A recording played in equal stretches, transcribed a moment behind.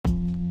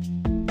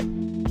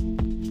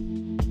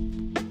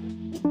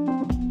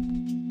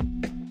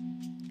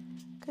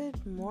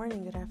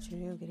morning, good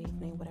afternoon, good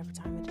evening, whatever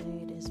time of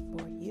day it is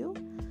for you.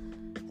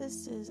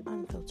 This is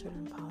Unfiltered,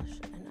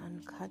 Unpolished, and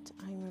Uncut.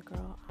 I'm your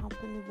girl,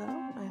 Alba Nouveau.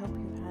 I hope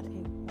you had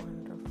a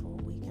wonderful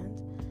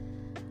weekend.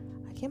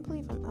 I can't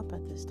believe I'm up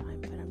at this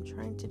time, but I'm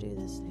trying to do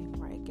this thing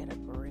where I get up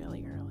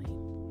really early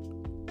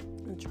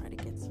and try to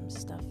get some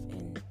stuff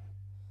in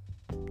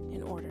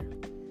order.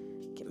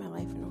 Get my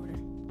life in order.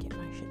 Get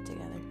my shit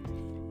together.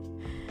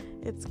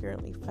 It's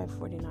currently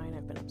 5:49.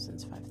 I've been up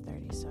since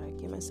 5:30, so I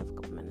gave myself a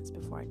couple minutes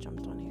before I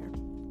jumped on here.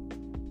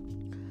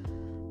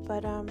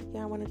 But I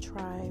want to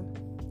try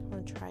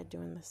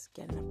doing this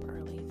getting up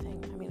early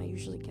thing. I mean, I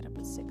usually get up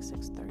at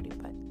 6:30,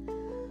 but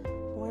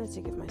I wanted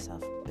to give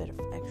myself a bit of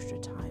extra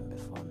time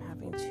before I'm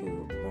having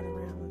to run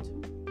around,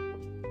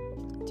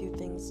 do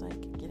things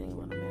like getting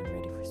little man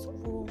ready for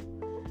school,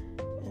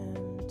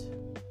 and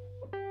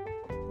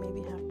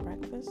maybe have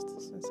breakfast,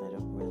 since I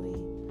don't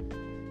really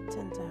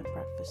tend to have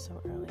breakfast so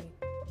early.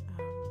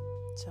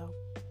 So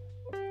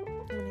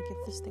I'm gonna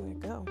give this thing a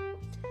go.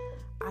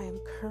 I am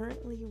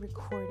currently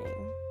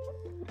recording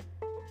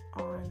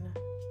on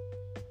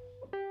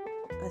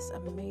this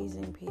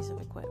amazing piece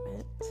of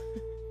equipment.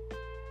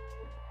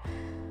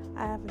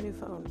 I have a new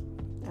phone.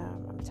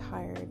 I'm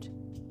tired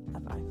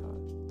of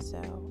iPhone, so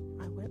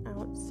I went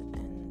out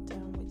and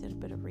we did a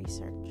bit of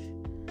research.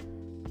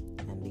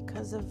 And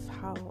because of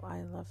how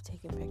I love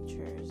taking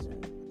pictures,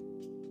 and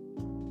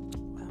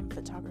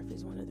photography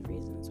is one of the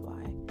reasons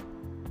why,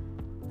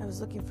 I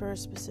was looking for a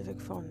specific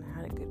phone that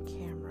had a good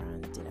camera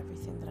and did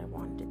everything that I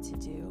wanted it to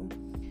do.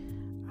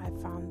 I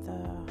found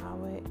the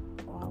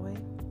Huawei,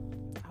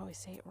 I always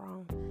say it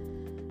wrong,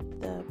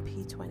 the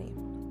P20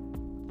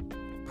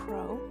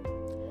 Pro,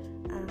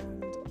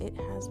 and it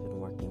has been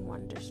working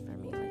wonders for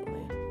me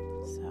lately.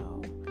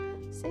 So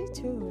stay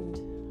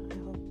tuned. I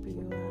hope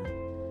you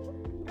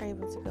are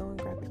able to go and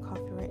grab your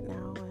coffee right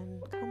now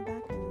and come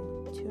back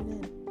and tune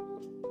in.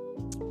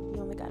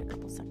 You only got a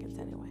couple seconds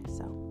anyway,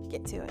 so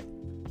get to it.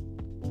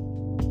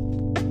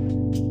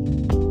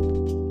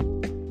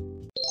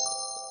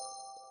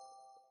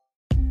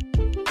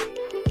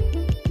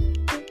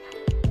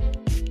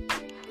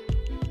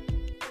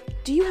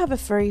 Do you have a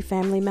furry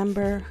family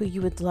member who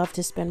you would love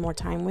to spend more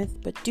time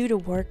with, but due to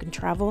work and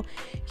travel,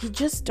 you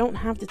just don't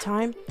have the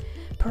time?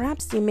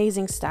 Perhaps the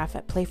amazing staff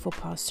at Playful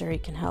Paws Surrey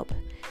can help.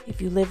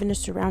 If you live in the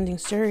surrounding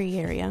Surrey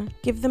area,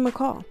 give them a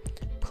call.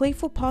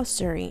 Playful Paws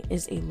Surrey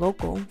is a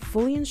local,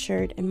 fully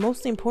insured, and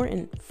most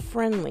important,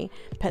 friendly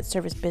pet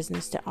service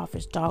business that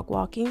offers dog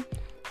walking,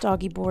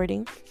 doggy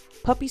boarding,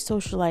 puppy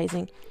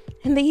socializing,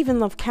 and they even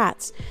love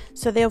cats,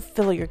 so they'll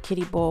fill your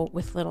kitty bowl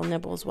with little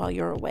nibbles while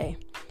you're away.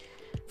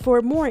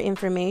 For more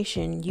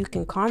information, you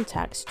can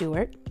contact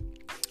Stuart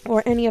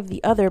or any of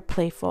the other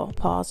Playful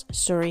Paws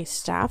Surrey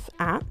staff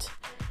at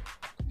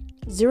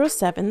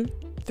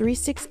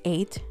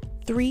 07-368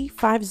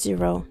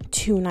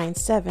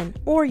 350-297,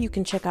 or you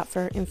can check out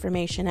for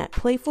information at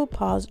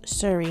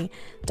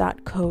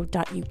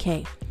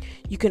playfulpawssurrey.co.uk.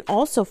 You can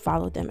also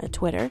follow them at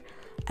Twitter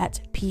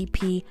at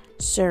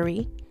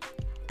ppsurrey,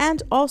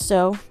 and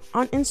also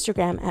on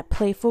Instagram at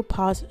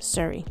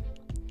playfulpawssurrey.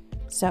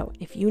 So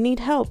if you need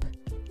help,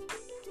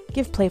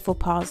 give Playful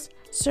Paws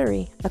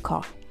Surrey a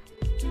call.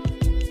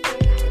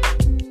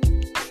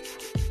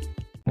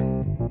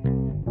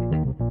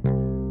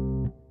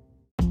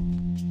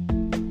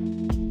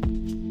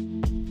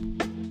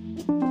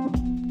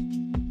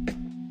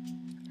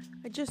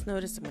 I just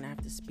noticed I'm going to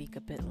have to speak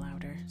a bit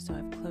louder, so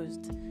I've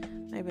closed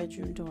my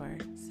bedroom door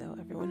so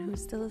everyone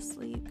who's still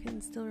asleep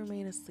can still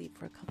remain asleep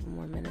for a couple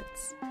more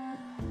minutes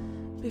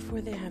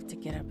before they have to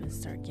get up and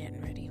start getting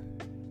ready.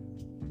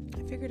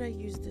 I figured I'd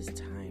use this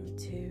time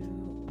to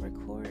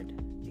record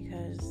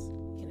because,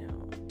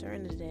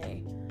 during the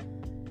day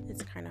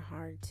it's kind of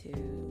hard to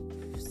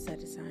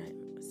set aside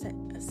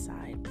some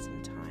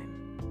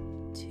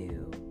time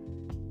to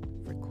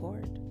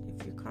record.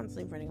 If you're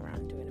constantly running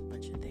around doing a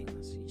bunch of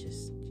things, you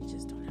just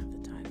don't have the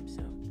time.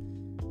 So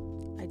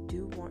I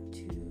do want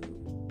to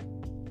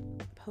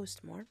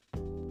post more,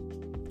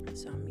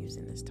 so I'm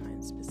using this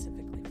time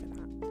specifically for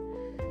that.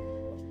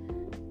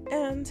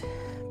 And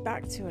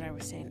back to what I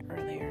was saying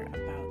earlier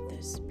about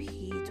this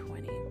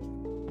P20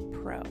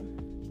 Pro.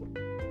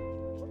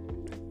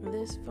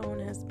 This phone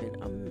has been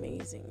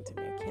amazing to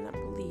me. I cannot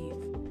believe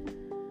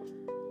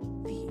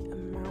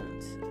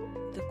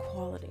the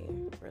quality,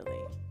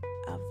 really,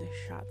 of the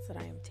shots that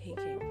I am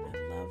taking. I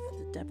love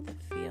the depth of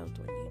field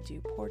when you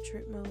do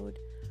portrait mode.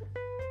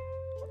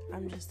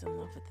 I'm just in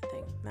love with the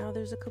thing. Now,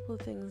 there's a couple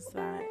of things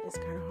that is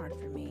kind of hard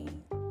for me,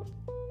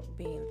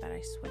 being that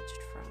I switched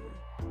from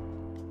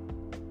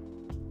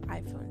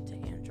iPhone to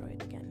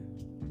Android again.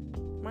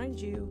 Mind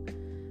you,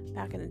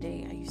 back in the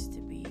day, I used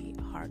to be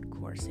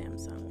hardcore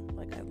Samsung.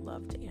 Like, I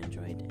loved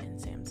Android and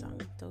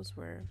Samsung. Those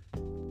were,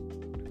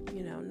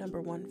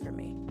 number one for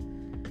me.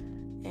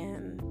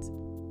 And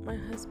my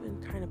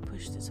husband kind of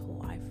pushed this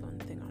whole iPhone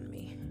thing on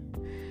me.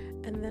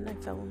 And then I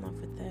fell in love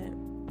with it.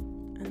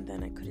 And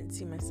then I couldn't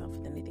see myself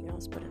with anything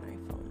else but an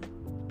iPhone.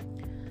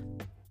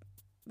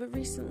 But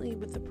recently,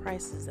 with the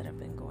prices that have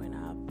been going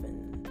up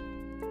and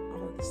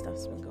all of the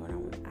stuff's been going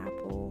on with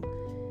Apple,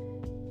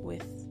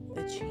 with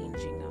the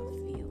changing of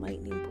the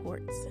lightning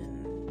ports, and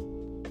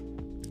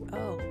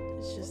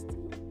it's just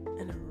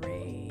an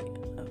array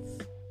of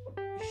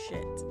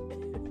shit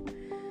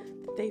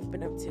that they've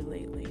been up to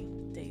lately.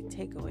 They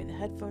take away the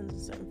headphones in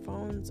certain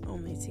phones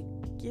only to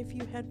give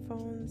you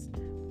headphones,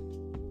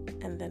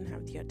 and then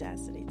have the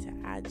audacity to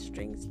add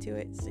strings to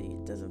it so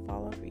it doesn't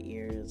fall off your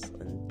ears,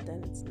 and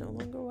then it's no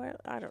longer wireless.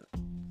 I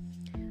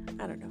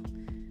don't know.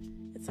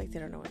 It's like they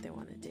don't know what they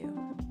want to do.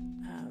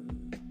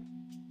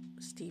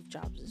 Steve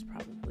Jobs is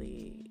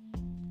probably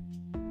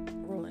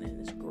rolling in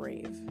his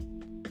grave.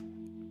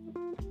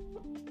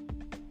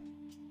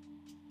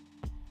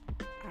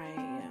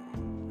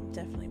 I'm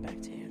definitely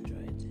back to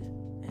Android,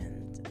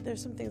 and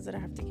there's some things that I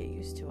have to get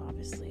used to,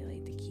 obviously,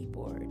 like the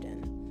keyboard,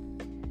 and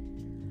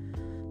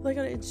like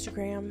on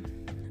Instagram,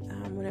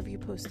 whenever you're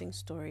posting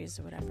stories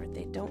or whatever,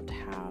 they don't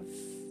have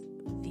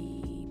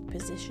the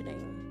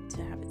positioning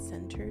to have it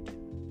centered,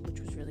 which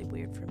was really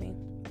weird for me,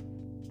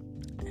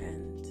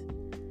 and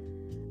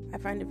I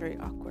find it very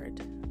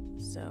awkward.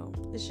 So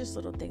it's just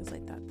little things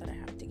like that that I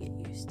have to get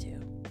used to.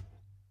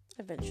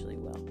 Eventually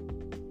will.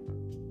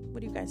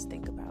 What do you guys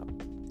think about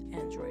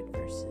Android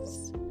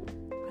versus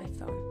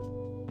iPhone?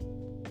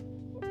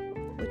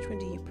 Which one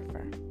do you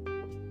prefer?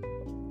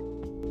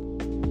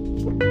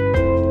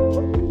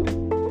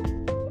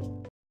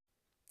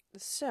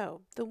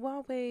 So, the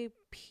Huawei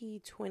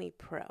P20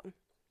 Pro.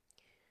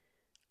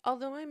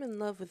 Although I'm in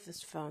love with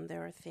this phone,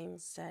 there are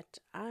things that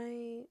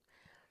I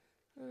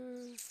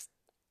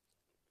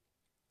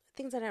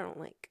don't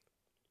like.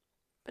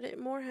 But it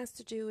more has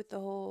to do with the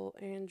whole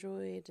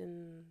Android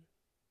and,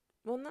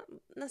 well, not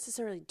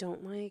necessarily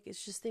don't like.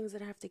 It's just things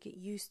that I have to get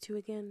used to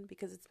again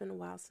because it's been a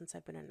while since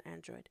I've been on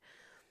Android.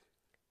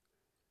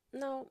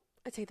 No,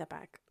 I take that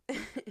back.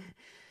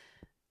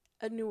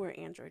 A newer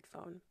Android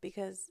phone,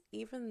 because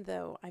even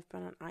though I've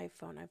been on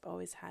iPhone, I've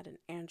always had an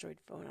Android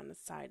phone on the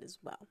side as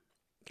well.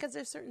 Because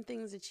there's certain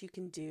things that you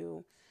can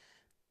do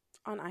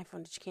on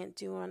iPhone that you can't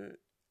do on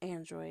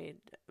Android,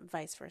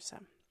 vice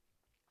versa.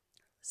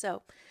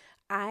 So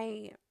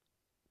I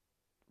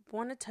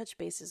want to touch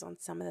bases on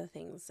some of the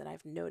things that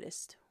I've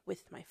noticed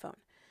with my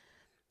phone.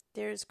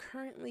 There's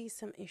currently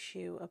some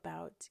issue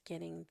about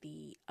getting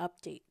the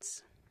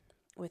updates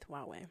with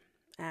Huawei,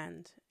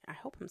 and I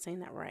hope I'm saying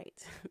that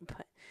right,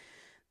 but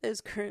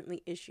there's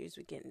currently issues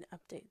with getting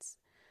updates.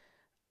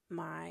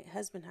 My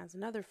husband has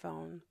another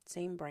phone,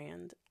 same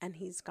brand, and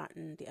he's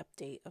gotten the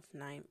update of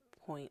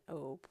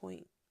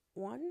 9.0.1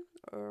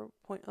 or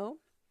 0.0,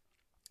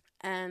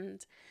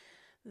 and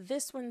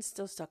this one's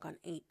still stuck on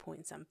 8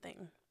 point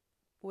something,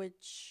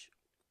 which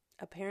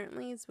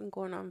apparently it's been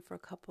going on for a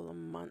couple of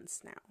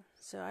months now.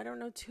 So I don't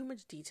know too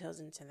much details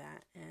into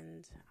that,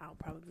 and I'll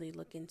probably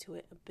look into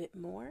it a bit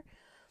more.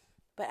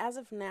 But as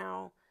of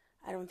now,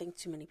 I don't think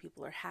too many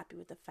people are happy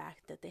with the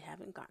fact that they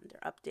haven't gotten their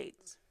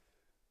updates.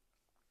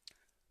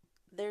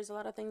 There's a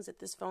lot of things that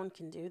this phone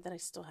can do that I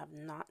still have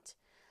not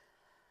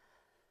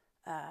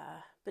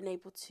been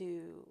able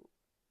to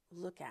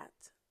look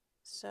at.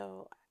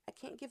 So I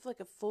can't give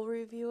like a full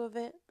review of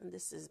it. And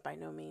this is by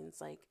no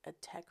means like a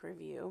tech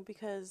review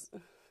because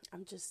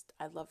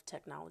I love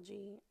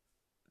technology,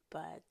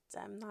 but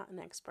I'm not an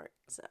expert.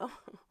 So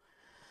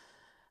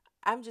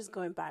I'm just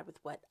going by with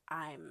what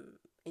I'm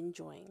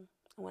enjoying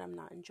and what I'm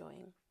not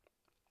enjoying.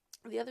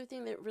 The other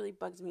thing that really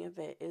bugs me a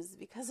bit is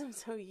because I'm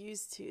so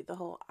used to the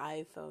whole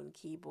iPhone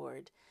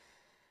keyboard,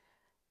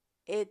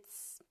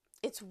 it's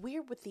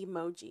weird with the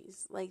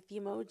emojis. Like the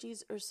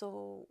emojis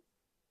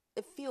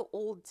it feel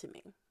old to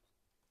me.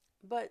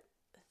 But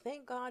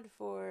thank God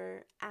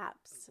for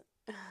apps.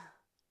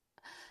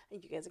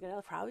 And you guys are going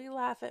to probably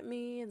laugh at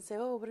me and say,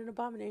 oh, what an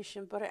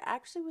abomination. But I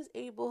actually was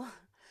able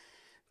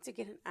to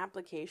get an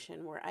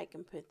application where I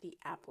can put the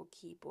Apple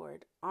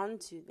keyboard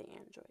onto the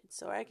Android.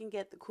 So I can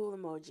get the cool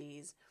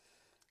emojis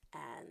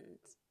and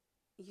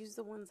use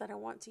the ones that I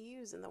want to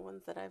use and the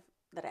ones that I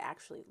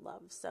actually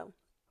love. So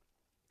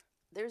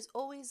there was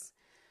always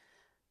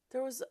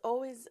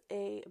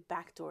a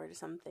backdoor to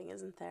something,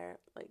 isn't there?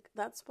 Like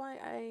that's why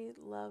I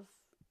love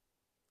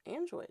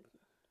Android.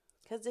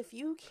 Because if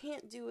you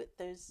can't do it,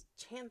 there's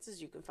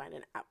chances you can find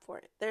an app for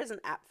it. There's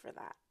an app for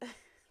that.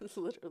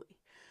 Literally.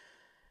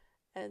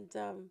 And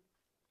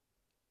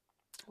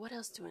what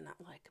else do I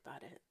not like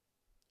about it?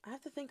 I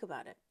have to think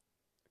about it.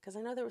 Because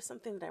I know there was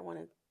something that I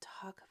wanted to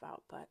talk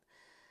about, but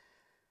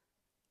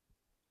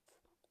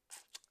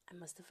I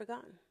must have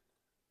forgotten.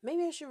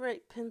 Maybe I should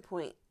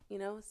pinpoint,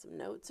 some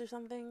notes or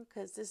something,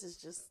 because this is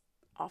just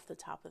off the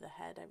top of the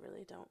head. I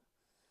really don't,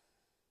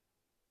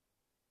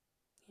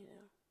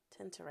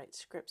 tend to write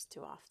scripts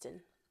too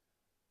often.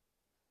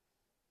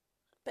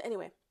 But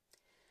anyway,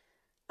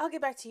 I'll get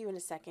back to you in a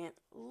second.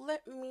 I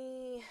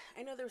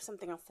know there was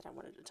something else that I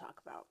wanted to talk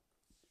about.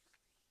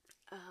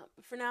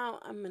 But for now,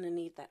 I'm going to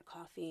need that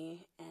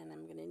coffee, and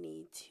I'm going to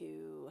need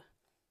to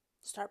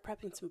start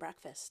prepping some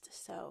breakfast.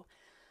 So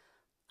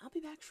I'll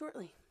be back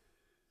shortly.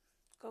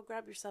 Go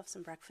grab yourself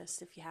some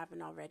breakfast if you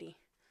haven't already.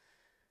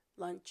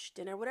 Lunch,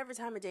 dinner, whatever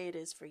time of day it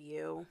is for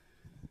you.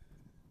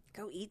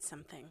 go eat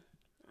something.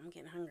 I'm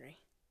getting hungry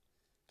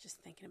just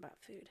thinking about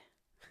food.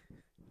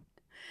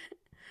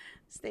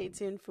 Stay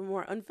tuned for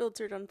more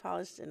Unfiltered,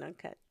 Unpolished, and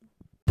Uncut.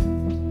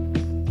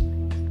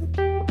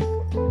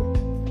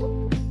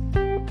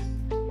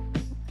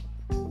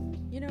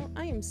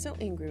 I am so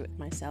angry with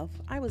myself.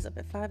 I was up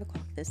at 5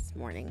 o'clock this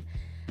morning,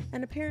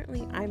 and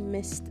apparently I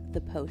missed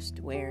the post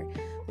where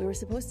we were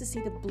supposed to see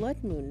the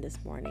blood moon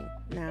this morning.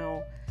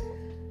 Now,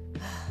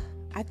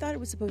 I thought it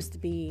was supposed to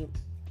be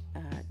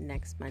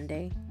next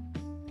Monday,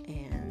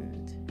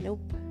 and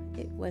nope,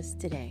 it was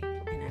today,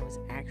 and I was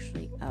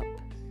actually up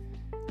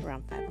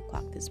around 5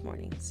 o'clock this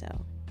morning, so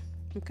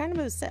I'm kind of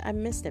upset I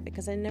missed it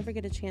because I never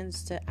get a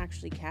chance to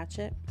actually catch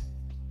it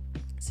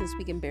since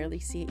we can barely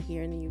see it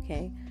here in the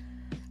UK.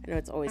 I know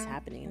it's always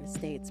happening in the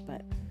States,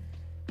 but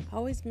I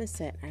always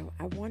miss it.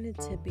 I wanted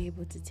to be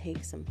able to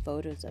take some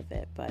photos of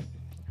it, but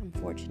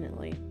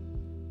unfortunately,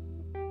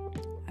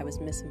 I was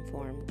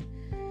misinformed,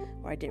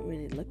 or I didn't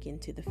really look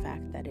into the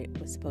fact that it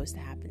was supposed to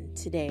happen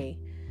today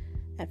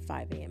at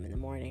 5 a.m. in the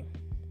morning.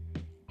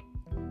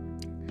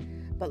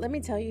 But let me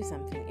tell you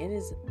something. It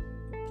is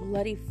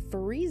bloody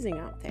freezing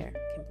out there.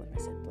 I can't believe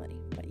I said bloody,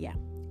 but yeah,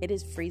 it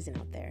is freezing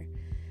out there.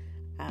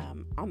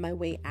 On my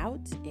way out,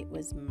 it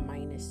was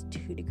minus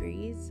 2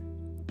 degrees,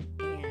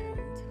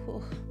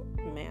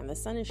 and man, the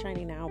sun is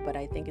shining now, but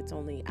I think it's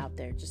only out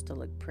there just to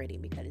look pretty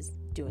because it's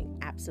doing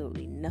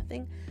absolutely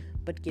nothing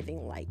but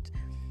giving light.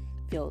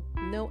 Feel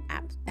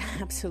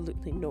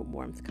absolutely no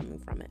warmth coming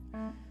from it.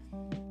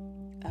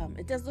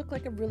 It does look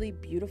like a really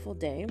beautiful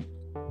day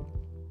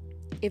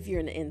if you're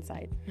in the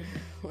inside.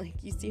 Like,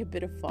 you see a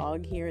bit of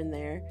fog here and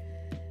there,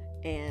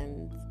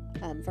 and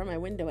from my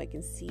window I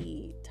can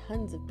see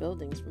tons of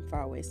buildings from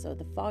far away, so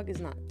the fog is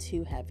not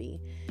too heavy,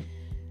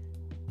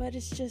 but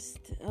it's just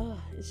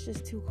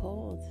too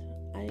cold.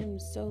 I am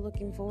so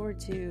looking forward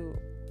to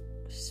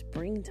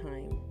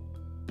springtime.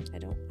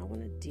 I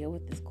want to deal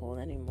with this cold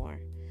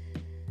anymore.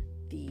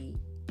 The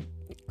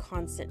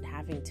constant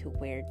having to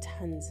wear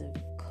tons of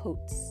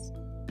coats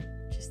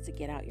just to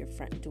get out your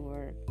front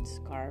door,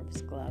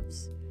 scarves,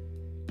 gloves.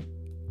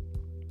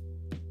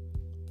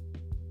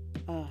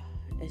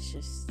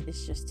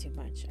 It's just too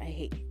much. I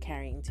hate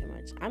carrying too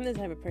much. I'm the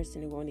type of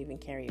person who won't even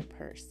carry a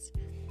purse.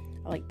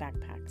 I like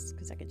backpacks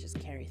because I could just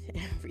carry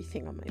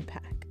everything on my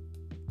back.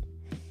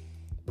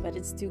 But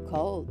it's too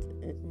cold.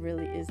 It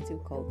really is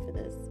too cold for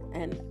this.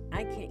 And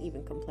I can't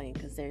even complain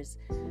because there's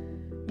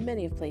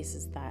many of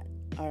places that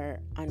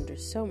are under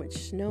so much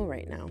snow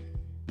right now.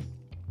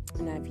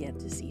 And I've yet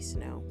to see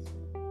snow.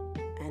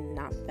 And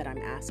not that I'm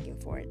asking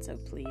for it, so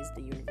please,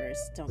 the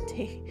universe, don't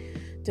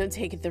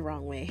take it the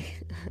wrong way.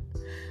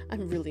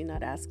 I'm really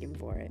not asking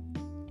for it.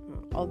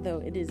 Although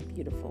it is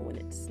beautiful when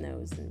it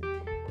snows and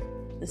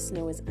the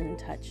snow is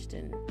untouched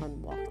and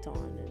unwalked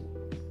on,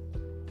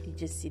 and you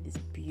just see this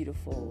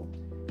beautiful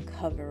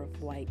cover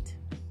of white.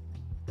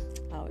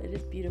 Oh, it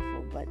is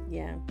beautiful, but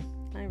yeah,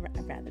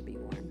 I'd rather be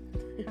warm.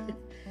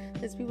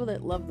 There's people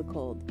that love the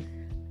cold.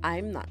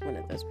 I'm not one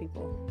of those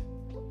people.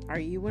 Are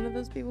you one of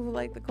those people who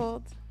like the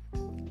cold?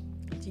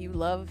 Do you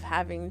love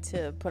having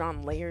to put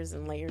on layers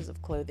and layers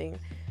of clothing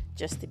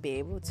just to be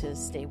able to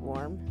stay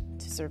warm,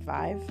 to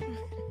survive?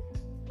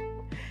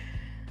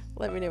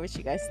 Let me know what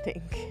you guys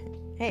think.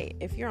 Hey,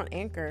 if you're on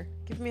Anchor,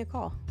 give me a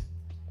call.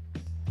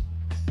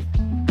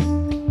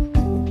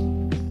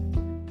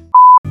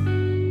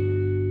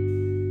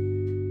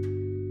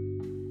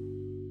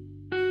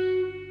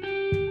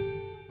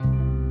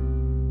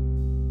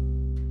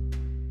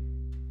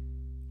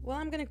 Well,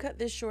 I'm going to cut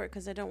this short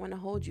because I don't want to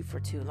hold you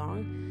for too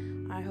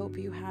long. I hope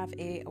you have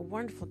a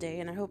wonderful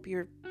day, and I hope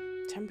your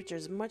temperature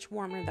is much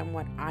warmer than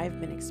what I've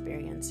been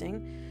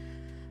experiencing.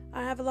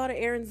 I have a lot of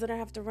errands that I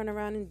have to run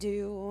around and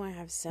do. I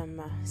have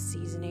some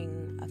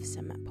seasoning of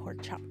some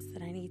pork chops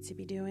that I need to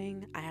be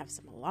doing. I have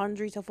some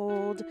laundry to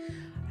fold.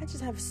 I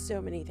just have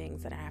so many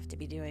things that I have to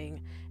be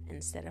doing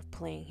instead of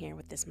playing here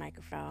with this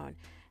microphone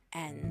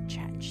and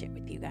chatting shit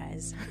with you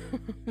guys.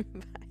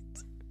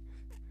 But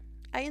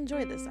I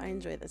enjoy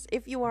this.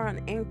 If you are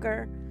on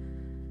Anchor,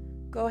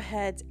 go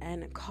ahead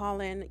and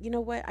call in. You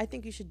know what? I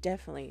think you should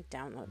definitely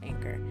download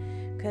Anchor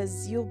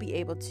because you'll be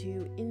able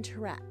to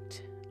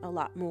interact a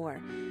lot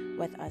more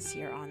with us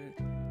here on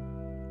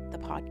the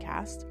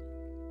podcast.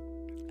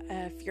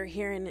 If you're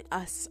hearing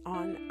us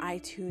on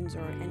iTunes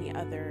or any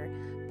other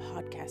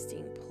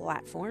podcasting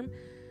platform,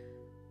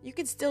 you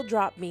can still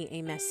drop me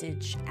a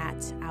message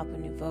at Alba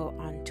Nouveau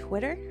on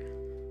Twitter,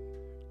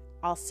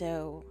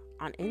 also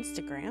on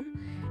Instagram.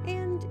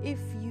 And if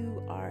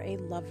you are a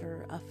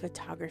lover of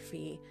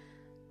photography,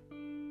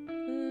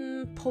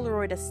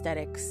 Polaroid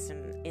aesthetics,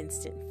 and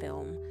instant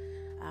film,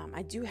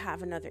 I do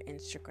have another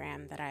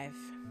Instagram that I've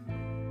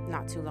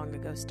not too long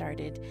ago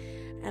started,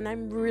 and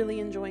I'm really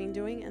enjoying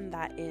doing, and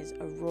that is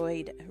a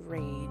Roid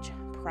Rage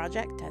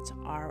project. That's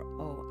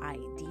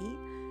ROID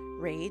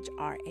Rage,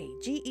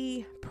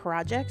 RAGE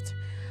project.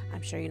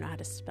 I'm sure you know how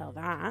to spell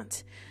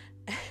that.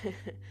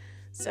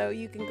 So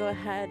you can go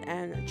ahead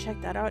and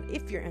check that out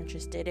if you're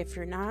interested. If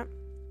you're not,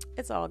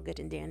 it's all good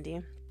and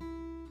dandy.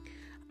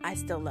 I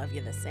still love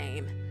you the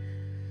same.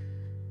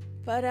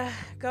 But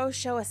go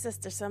show a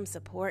sister some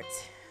support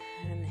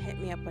and hit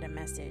me up with a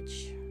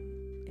message.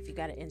 If you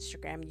got an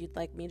Instagram you'd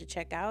like me to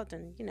check out,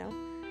 then,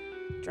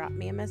 drop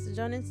me a message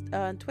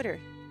on Twitter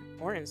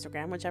or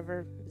Instagram,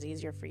 whichever is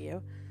easier for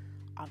you.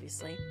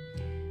 Obviously,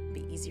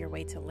 the easier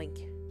way to link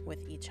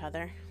with each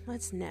other.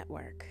 Let's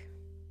network.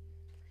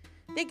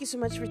 Thank you so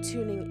much for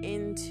tuning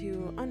in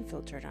to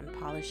Unfiltered,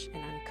 Unpolished,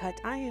 and Uncut.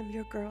 I am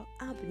your girl,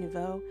 Alba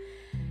Nouveau,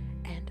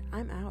 and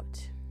I'm out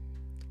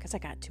because I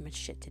got too much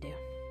shit to do.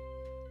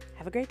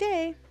 Have a great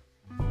day.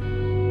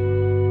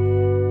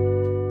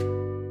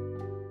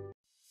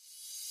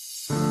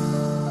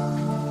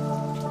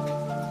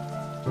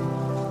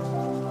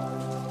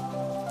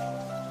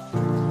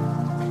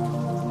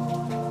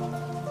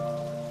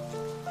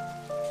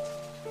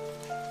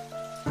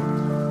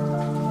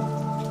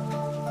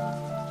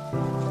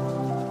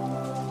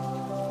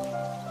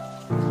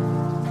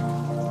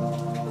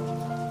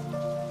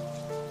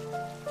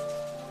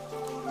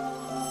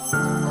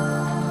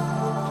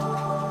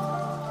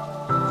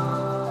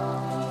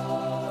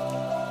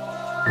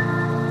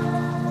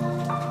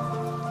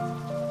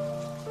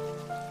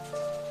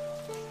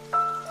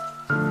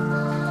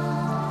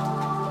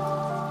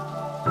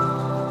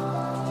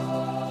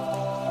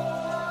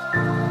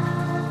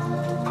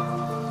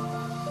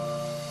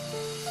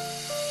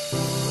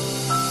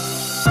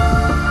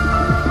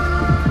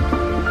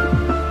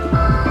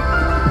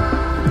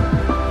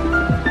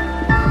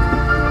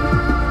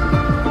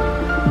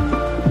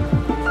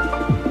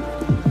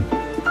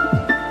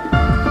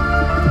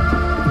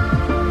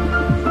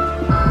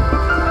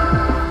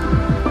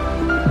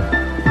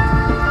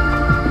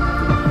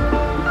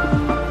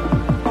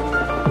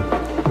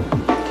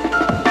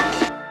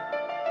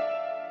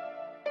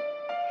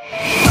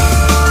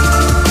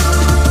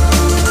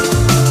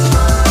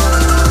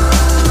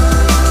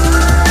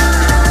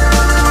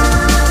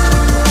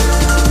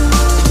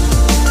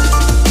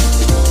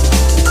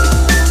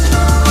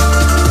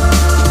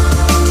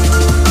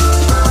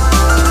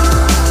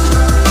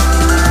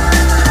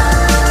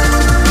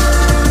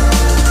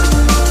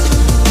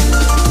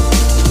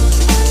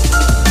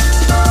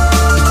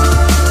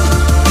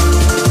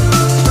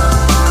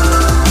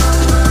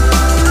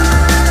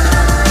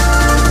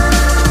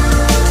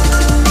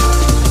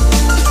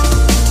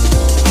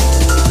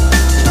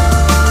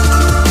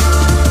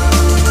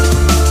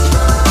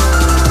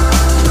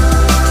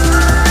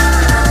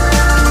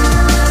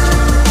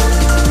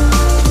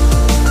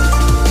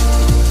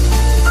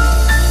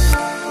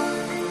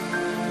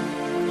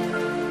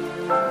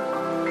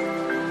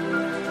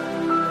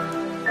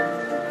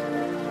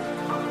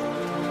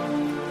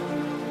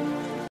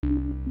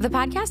 The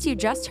podcast you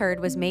just heard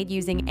was made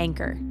using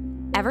Anchor.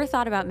 Ever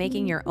thought about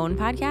making your own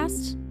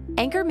podcast?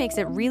 Anchor makes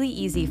it really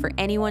easy for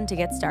anyone to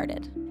get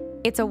started.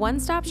 It's a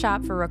one-stop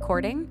shop for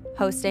recording,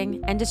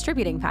 hosting, and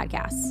distributing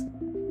podcasts.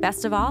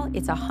 Best of all,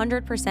 it's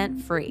 100%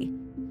 free.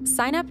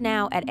 Sign up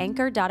now at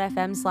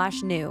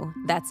anchor.fm/new.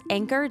 That's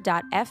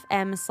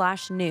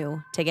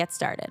anchor.fm/new to get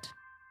started.